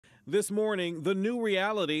This morning, the new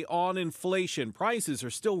reality on inflation. Prices are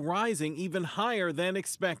still rising even higher than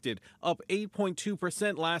expected, up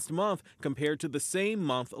 8.2% last month compared to the same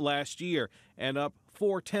month last year, and up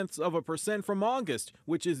 0.4% from August,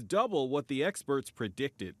 which is double what the experts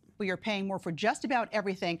predicted. We are paying more for just about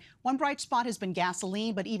everything. One bright spot has been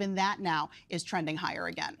gasoline, but even that now is trending higher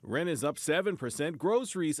again. Rent is up 7%,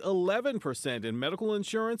 groceries 11%, and medical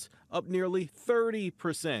insurance up nearly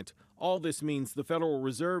 30%. All this means the Federal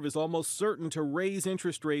Reserve is almost certain to raise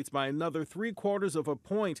interest rates by another 0.75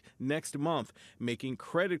 points next month, making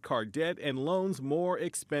credit card debt and loans more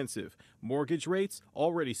expensive. Mortgage rates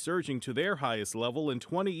already surging to their highest level in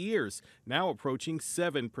 20 years, now approaching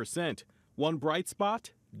 7%. One bright spot?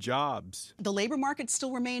 Jobs. The labor market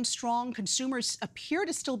still remains strong. Consumers appear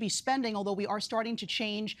to still be spending, although we are starting to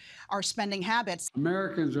change our spending habits.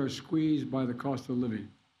 Americans are squeezed by the cost of living.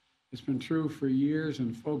 It's been true for years,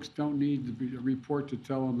 and folks don't need a report to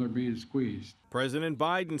tell them they're being squeezed. President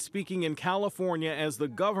Biden speaking in California as the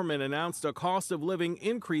government announced a cost of living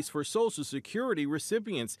increase for Social Security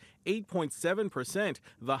recipients, 8.7%,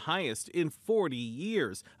 the highest in 40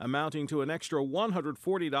 years, amounting to an extra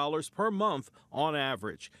 $140 per month on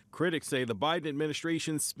average. Critics say the Biden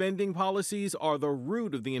administration's spending policies are the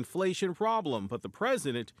root of the inflation problem, but the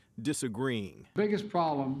president disagreeing. The biggest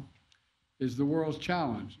problem is the world's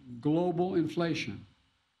challenge, global inflation,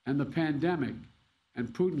 and the pandemic,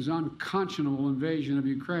 and Putin's unconscionable invasion of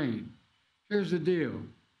Ukraine. Here's the deal.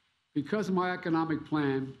 Because of my economic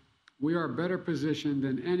plan, we are better positioned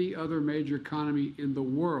than any other major economy in the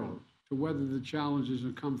world to weather the challenges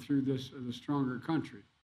that come through this as a stronger country.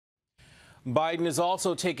 Biden is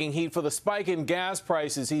also taking heat for the spike in gas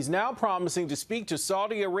prices. He's now promising to speak to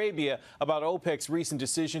Saudi Arabia about OPEC's recent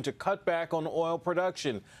decision to cut back on oil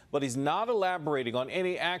production, but he's not elaborating on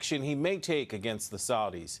any action he may take against the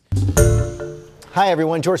Saudis. Hi,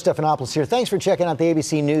 everyone. George Stephanopoulos here. Thanks for checking out the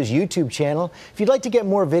ABC News YouTube channel. If you'd like to get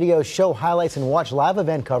more videos, show highlights, and watch live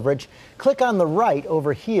event coverage, click on the right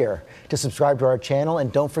over here to subscribe to our channel.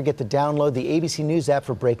 And don't forget to download the ABC News app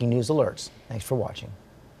for breaking news alerts. Thanks for watching.